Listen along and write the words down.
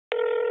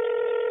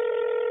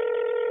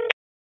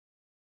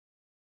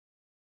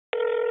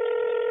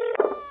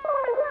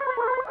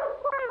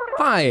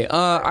Hi,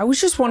 I was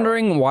just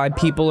wondering why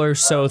people are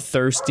so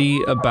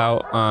thirsty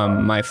about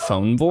my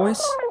phone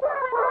voice.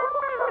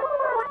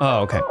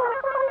 Oh, okay.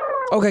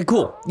 Okay,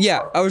 cool.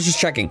 Yeah, I was just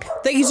checking.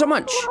 Thank you so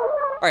much.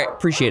 All right,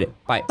 appreciate it.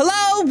 Bye.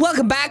 Hello,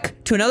 welcome back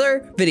to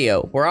another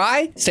video where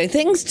I say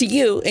things to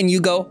you and you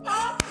go,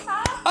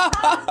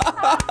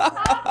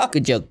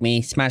 good joke,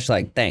 me. Smash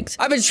like, thanks.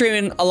 I've been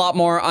streaming a lot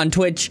more on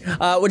Twitch,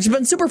 which has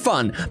been super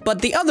fun.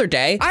 But the other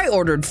day, I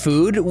ordered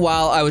food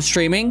while I was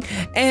streaming,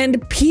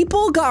 and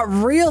people got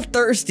real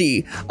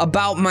thirsty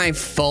about my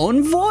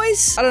phone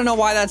voice. I don't know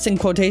why that's in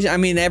quotation. I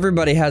mean,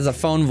 everybody has a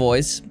phone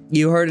voice.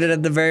 You heard it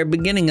at the very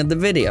beginning of the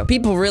video.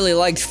 People really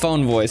liked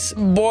phone voice.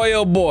 Boy,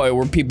 oh boy,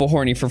 were people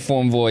horny for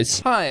phone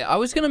voice. Hi, I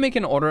was gonna make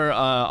an order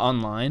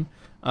online.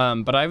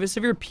 But I have a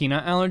severe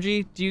peanut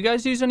allergy. Do you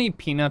guys use any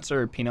peanuts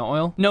or peanut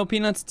oil? No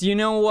peanuts. Do you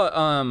know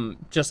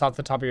what, just off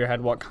the top of your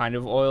head, what kind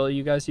of oil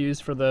you guys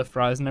use for the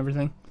fries and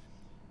everything?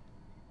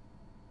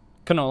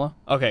 Canola.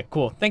 Okay,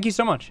 cool. Thank you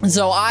so much.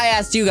 So I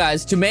asked you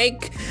guys to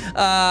make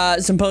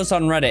some posts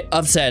on Reddit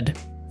of said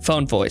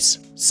phone voice.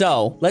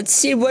 So let's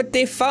see what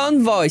the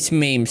phone voice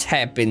memes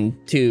happen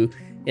to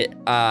it.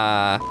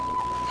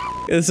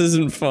 This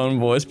isn't phone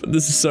voice, but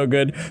this is so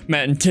good.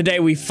 Man, today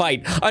we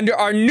fight under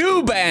our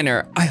new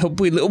banner. I hope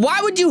we lose.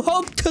 Why would you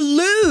hope to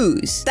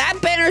lose? That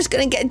banner's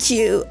gonna get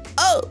you.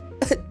 Oh,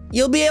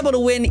 you'll be able to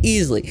win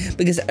easily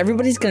because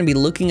everybody's gonna be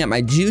looking at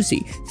my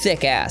juicy,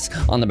 thick ass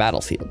on the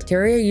battlefield.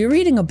 Terry, are you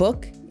reading a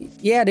book?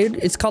 Yeah, dude,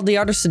 it's called The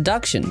Art of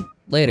Seduction.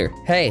 Later.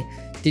 Hey,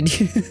 did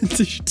you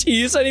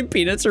use any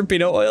peanuts or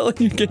peanut oil in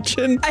your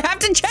kitchen? I have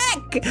to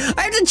check.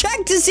 I have to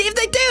check to see if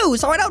they do,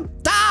 so I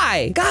don't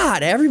die.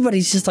 God,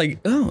 everybody's just like,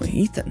 oh,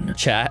 Ethan.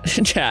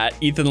 Chat.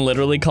 Ethan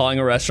literally calling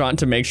a restaurant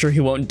to make sure he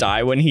won't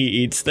die when he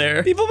eats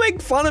there. People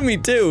make fun of me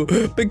too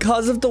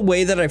because of the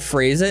way that I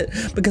phrase it.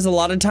 Because a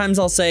lot of times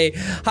I'll say,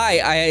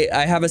 hi,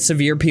 I have a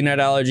severe peanut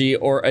allergy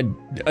or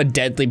a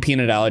deadly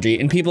peanut allergy.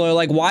 And people are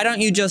like, why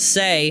don't you just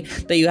say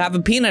that you have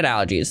a peanut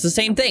allergy? It's the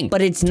same thing,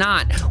 but it's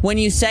not. When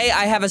you say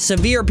I have a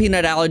severe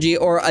peanut allergy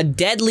or a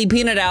deadly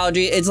peanut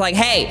allergy, it's like,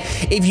 hey,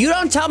 if you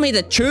don't tell me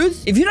the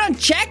truth, if you don't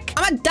check,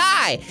 I'm gonna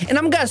die and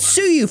I'm gonna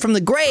sue you from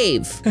the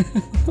grave.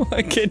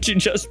 Why can't you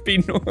just be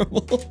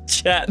normal?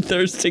 Chat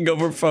thirsting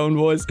over phone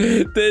voice.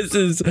 This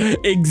is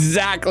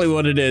exactly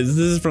what it is.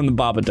 This is from the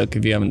Babadook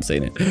if you haven't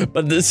seen it,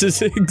 but this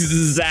is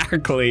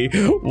exactly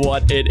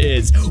what it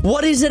is.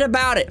 What is it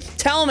about it?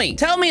 Tell me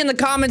in the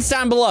comments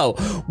down below.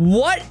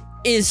 What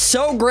is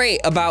so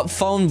great about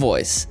phone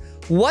voice?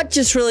 What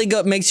just really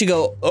makes you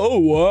go, oh,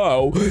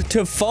 wow,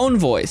 to phone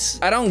voice?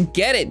 I don't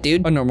get it,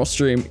 dude. A normal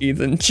stream,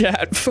 Ethan,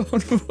 chat, phone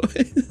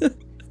voice.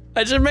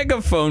 I should make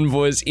a phone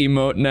voice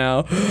emote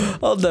now.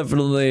 I'll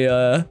definitely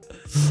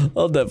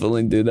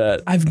do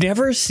that. I've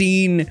never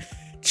seen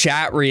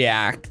chat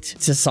react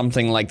to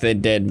something like they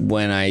did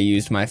when I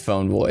used my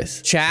phone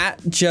voice.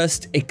 Chat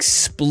just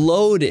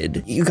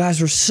exploded. You guys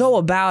were so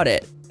about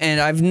it. And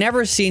I've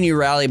never seen you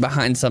rally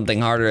behind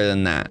something harder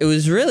than that. It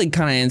was really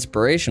kind of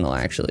inspirational,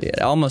 actually.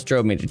 It almost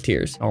drove me to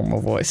tears.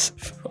 Normal voice.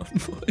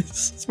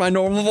 Is my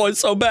normal voice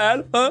so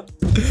bad, huh?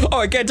 Oh,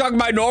 I can't talk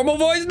my normal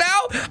voice now?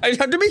 I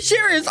just have to be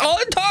serious all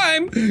the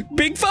time.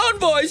 Big phone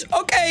voice.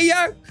 Okay,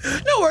 yeah.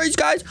 No worries,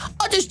 guys.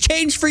 I'll just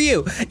change for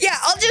you. Yeah,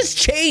 I'll just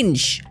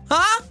change.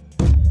 Huh?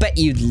 Bet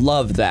you'd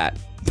love that.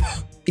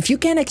 If you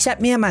can't accept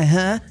me at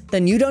my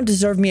then you don't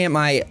deserve me at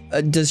my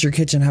does your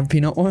kitchen have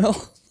peanut oil?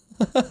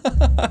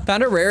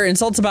 Found a rare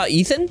insults about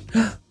Ethan?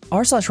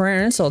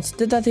 r/rare insults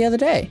did that the other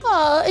day.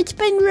 Oh, it's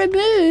been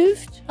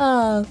removed.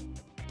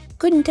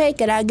 Couldn't take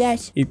it, I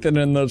guess. Ethan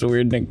and those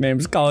weird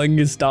nicknames, calling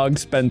his dog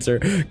Spencer,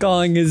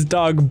 calling his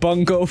dog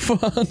Bunko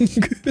Funk.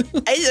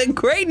 It's a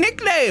great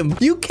nickname.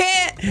 You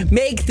can't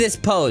make this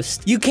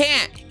post. You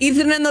can't.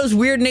 Ethan and those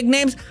weird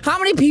nicknames. How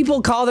many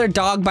people call their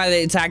dog by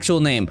its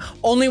actual name?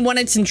 Only when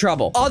it's in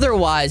trouble.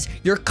 Otherwise,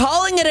 you're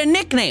calling it a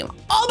nickname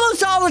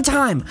almost all the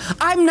time.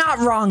 I'm not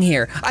wrong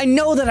here. I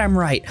know that I'm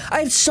right.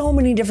 I have so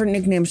many different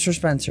nicknames for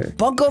Spencer.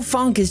 Bunko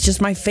Funk is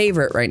just my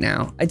favorite right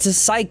now. It's a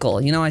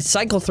cycle. You know, I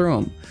cycle through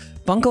them.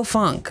 Bunko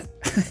Funk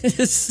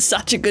is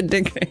such a good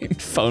nickname.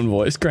 Phone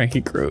voice,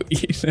 cranky crew,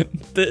 Ethan.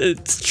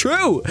 It's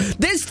true.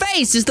 This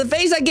face is the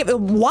face I give.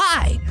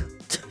 Why?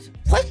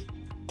 What?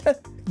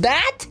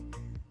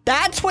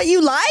 That's what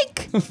you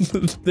like?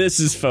 This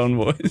is phone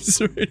voice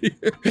right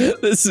here.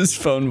 This is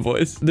phone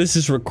voice. This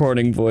is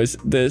recording voice.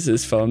 This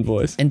is phone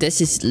voice. And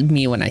this is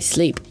me when I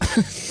sleep.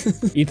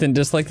 Ethan,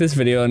 dislike this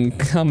video and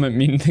comment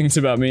mean things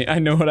about me. I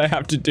know what I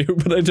have to do,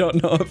 but I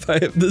don't know if I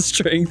have the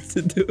strength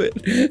to do it.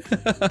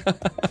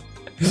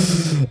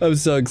 I'm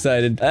so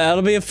excited.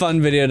 It'll be a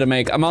fun video to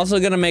make. I'm also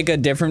gonna make a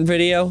different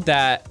video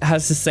that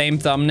has the same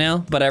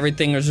thumbnail, but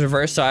everything is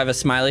reversed. So I have a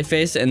smiley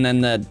face, and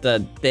then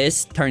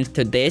this turns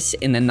to this,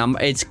 and the number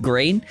it's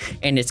green,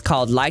 and it's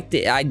called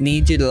I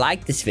need you to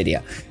like this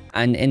video,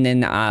 and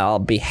then I'll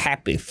be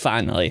happy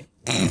finally.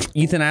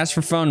 Ethan asked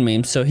for phone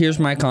memes, so here's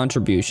my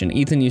contribution.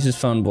 Ethan uses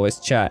phone voice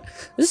chat.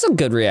 This is a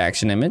good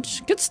reaction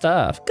image. Good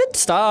stuff. Good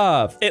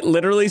stuff. It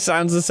literally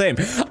sounds the same.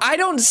 I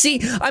don't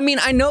see, I mean,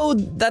 I know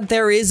that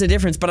there is a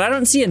difference, but I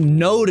don't see a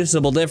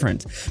noticeable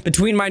difference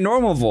between my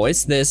normal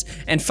voice, this,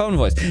 and phone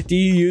voice. Do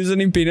you use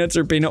any peanuts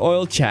or peanut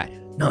oil? Chat.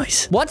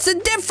 Nice. What's the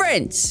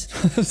difference?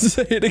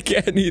 Say it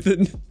again,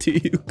 Ethan. Do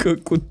you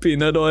cook with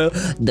peanut oil?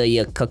 Do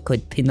you cook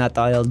with peanut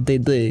oil,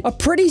 Didi? A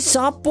pretty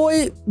soft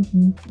boy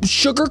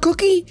sugar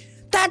cookie?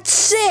 That's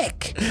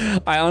sick!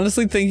 I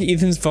honestly think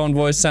Ethan's phone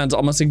voice sounds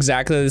almost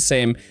exactly the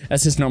same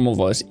as his normal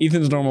voice.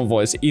 Ethan's normal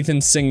voice,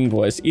 Ethan's singing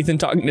voice, Ethan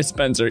talking to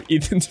Spencer,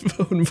 Ethan's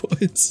phone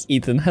voice.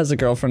 Ethan has a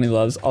girlfriend he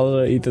loves.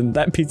 Although Ethan,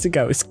 that pizza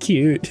guy was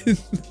cute.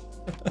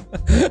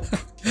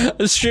 I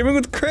was streaming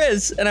with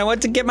Chris and I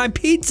went to get my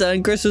pizza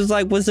and Chris was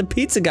like, was the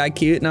pizza guy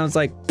cute? And I was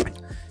like,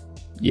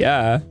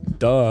 yeah,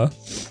 duh.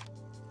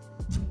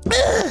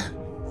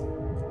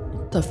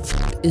 What the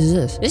f is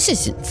this? This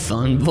isn't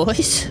phone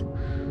voice.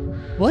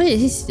 What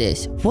is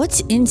this? What's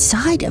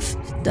inside of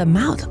the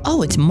mouth?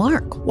 Oh, it's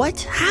Mark.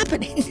 What's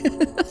happening?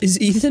 Is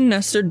Ethan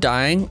Nestor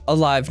dying?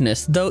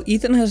 Aliveness. Though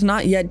Ethan has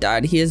not yet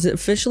died, he has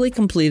officially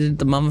completed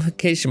the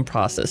mummification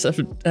process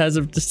as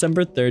of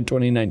December 3rd,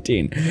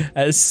 2019,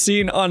 as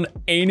seen on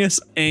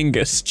Anus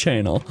Angus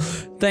channel.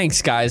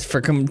 Thanks, guys,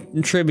 for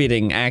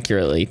contributing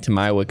accurately to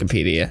my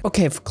Wikipedia.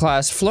 Okay, for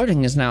class,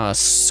 flirting is now a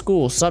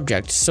school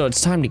subject, so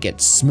it's time to get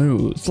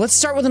smooth. Let's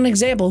start with an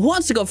example. Who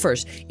wants to go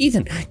first?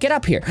 Ethan, get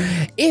up here.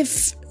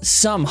 If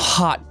some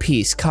hot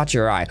piece caught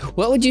your eye,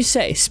 what would you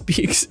say?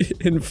 Speaks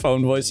in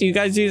phone voice. You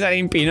guys use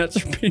any peanuts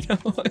or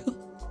peanut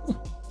oil?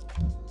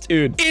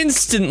 Dude,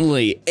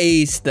 instantly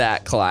aced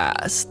that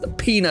class. The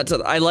peanuts,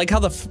 I like how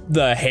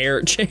the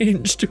hair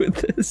changed with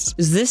this.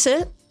 Is this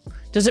it?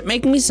 Does it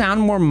make me sound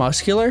more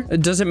muscular?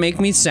 Does it make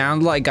me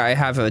sound like I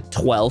have a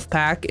 12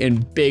 pack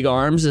and big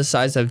arms the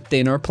size of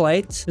dinner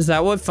plates? Is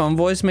that what phone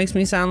voice makes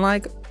me sound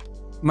like?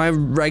 My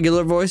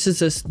regular voice is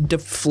this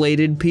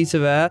deflated piece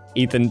of ass.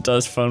 Ethan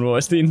does phone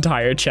voice. The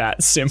entire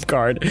chat simp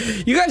card.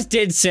 You guys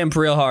did simp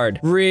real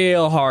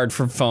hard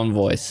for phone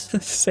voice.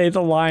 Say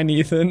the line,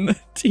 Ethan.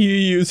 Do you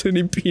use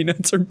any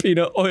peanuts or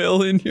peanut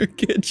oil in your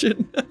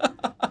kitchen?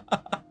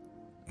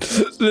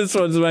 This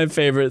one's my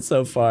favorite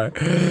so far.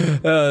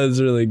 Oh, it's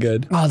really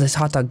good. Oh, this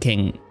Hot Dog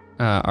King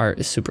art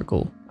is super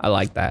cool. I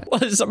like that.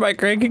 What is up, my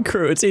cranky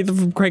crew? It's Ethan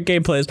from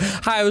CrankGameplays.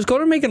 Hi, I was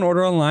going to make an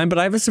order online, but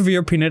I have a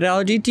severe peanut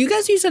allergy. Do you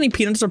guys use any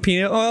peanuts or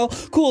peanut oil?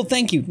 Cool,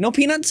 thank you. No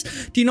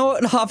peanuts? Do you know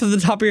what, off of the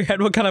top of your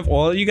head what kind of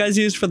oil you guys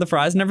use for the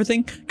fries and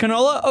everything?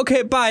 Canola?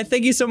 Okay, bye.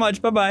 Thank you so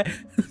much. Bye-bye.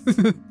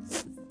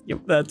 Yep,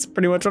 that's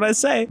pretty much what I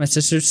say. My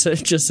sister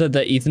just said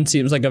that Ethan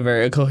seems like a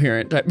very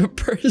coherent type of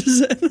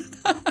person.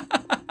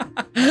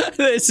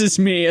 This is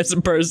me as a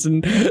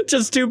person.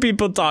 Just two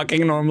people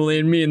talking normally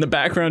and me in the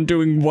background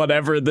doing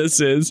whatever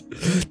this is.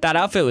 That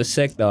outfit was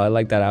sick though. I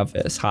like that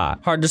outfit. It's hot.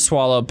 Hard to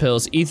swallow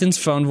pills. Ethan's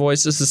phone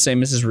voice is the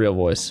same as his real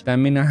voice. That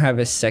mean I have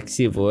a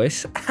sexy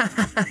voice?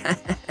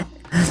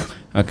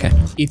 Okay.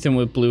 Ethan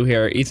with blue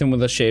hair, Ethan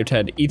with a shaved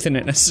head, Ethan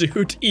in a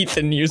suit,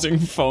 Ethan using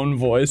phone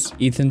voice,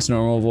 Ethan's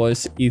normal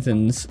voice,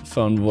 Ethan's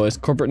phone voice.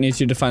 Corporate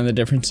needs you to find the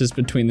differences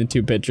between the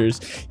two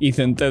pictures.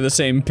 Ethan, they're the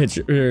same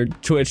picture.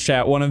 Twitch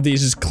chat, one of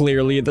these is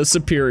clearly the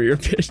superior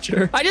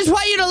picture. I just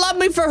want you to love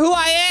me for who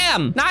I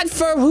am, not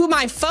for who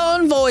my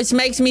phone voice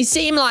makes me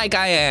seem like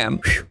I am.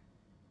 Whew.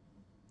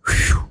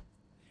 Whew.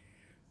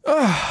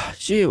 Oh,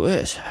 gee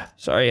whiz.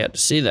 Sorry you had to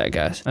see that,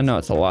 guys. I know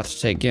it's a lot to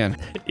take in.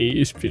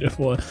 He's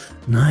beautiful.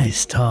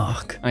 Nice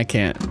talk. I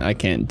can't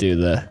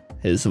do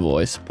his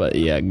voice, but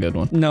yeah, good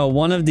one. No,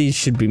 one of these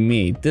should be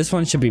me. This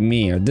one should be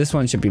me, or this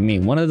one should be me.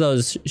 One of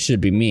those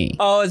should be me.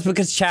 Oh, it's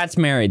because chat's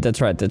married.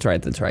 That's right.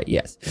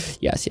 Yes.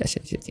 Yes.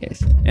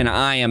 And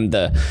I am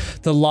the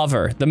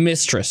lover, the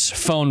mistress,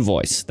 phone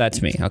voice.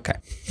 That's me. Okay.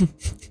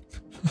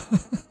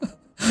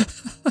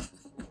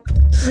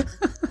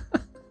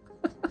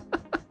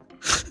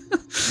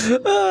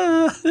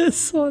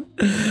 This one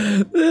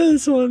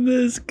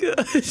is good.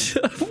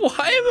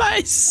 Why am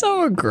I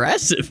so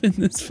aggressive in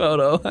this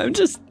photo? I'm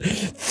just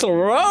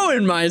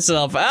throwing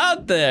myself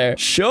out there.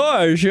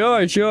 Sure.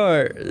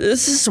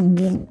 This is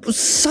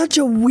such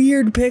a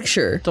weird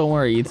picture. Don't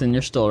worry, Ethan,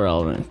 you're still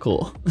relevant.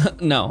 Cool.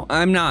 No,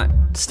 I'm not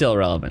still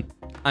relevant.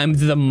 I'm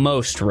the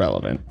most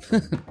relevant.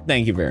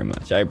 Thank you very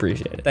much. I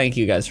appreciate it. Thank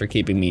you guys for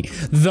keeping me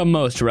the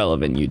most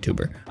relevant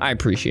YouTuber. I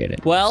appreciate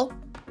it. Well,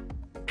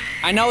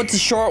 I know it's a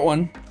short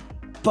one,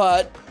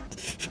 but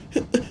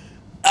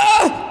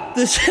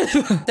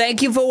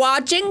thank you for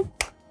watching.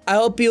 I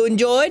hope you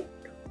enjoyed.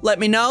 Let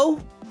me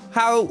know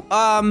how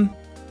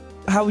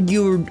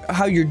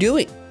you're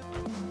doing.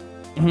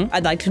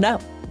 I'd like to know.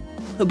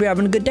 Hope you're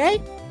having a good day.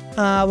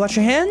 Wash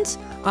your hands.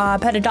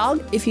 Pet a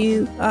dog if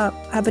you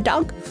have a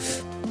dog,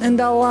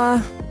 and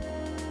I'll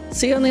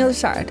see you on the other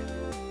side.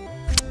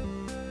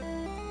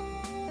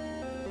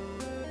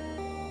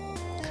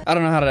 I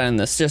don't know how to end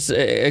this. Just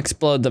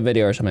explode the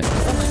video or something.